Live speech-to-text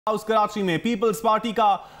House Karachi में peoples party का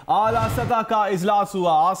आला सतह का इजलास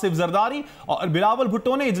हुआ। आसिफ जरदारी और बिलावल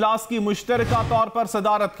भुट्टो ने इजलास की मुश्तरका तौर पर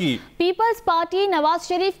सदारत की। पीपल्स पार्टी नवाज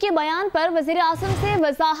शरीफ के बयान पर वजीर आजम से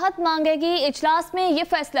वजाहत मांगेगी। इजलास में ये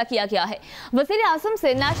फैसला किया गया है। वजीर आजम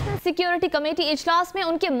से नेशनल सिक्योरिटी कमेटी इजलास में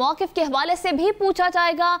उनके मौक़िफ़ के हवाले से भी पूछा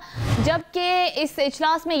जाएगा, जबकि इस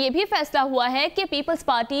इजलास में यह भी फैसला हुआ है कि पीपल्स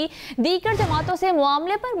पार्टी दीगर जमातों से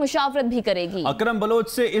मामले पर मुशावरत भी करेगी। अकरम बलोच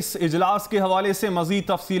से इस इजलास के हवाले से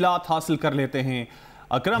मजीद तफसीलात हासिल कर लेते हैं।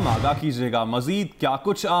 अकरम, आगाह कीजिएगा, मजीद क्या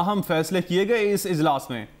कुछ अहम फैसले किए गए इस इजलास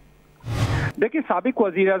में? देखिए, साबिक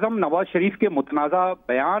वजीर आज़म नवाज शरीफ के मुतनाज़ा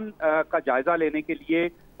बयान का जायजा लेने के लिए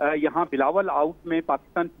यहाँ बिलावल हाउस में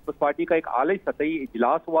पाकिस्तान पीपल्स पार्टी का एक आला सतही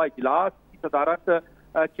इजलास हुआ। इजलास की सदारत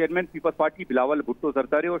chairman peoples party Bilawal Bhutto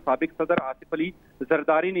Zardari और साबिक सदर आसिफ अली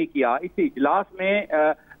जरदारी ने किया। इस इजलास में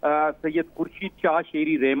सैयद खुर्शीद शाह,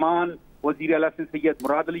 शेरी रहमान, वजीर आला सैयद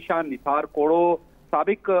मुराद अली शाह, निसार कोड़ो,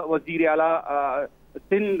 साबिक वजीर आला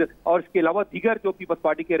सिंध और इसके अलावा दीगर जो पीपल्स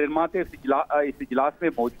पार्टी के रहनुमा थे इस इजलास में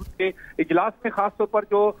मौजूद थे। इजलास में खासतौर पर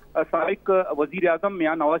जो साबिक वजीर आजम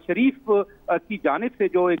मियां नवाज शरीफ की जानिब से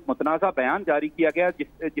जो एक मुतनाज़ा बयान जारी किया गया,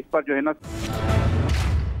 जिस पर जो है ना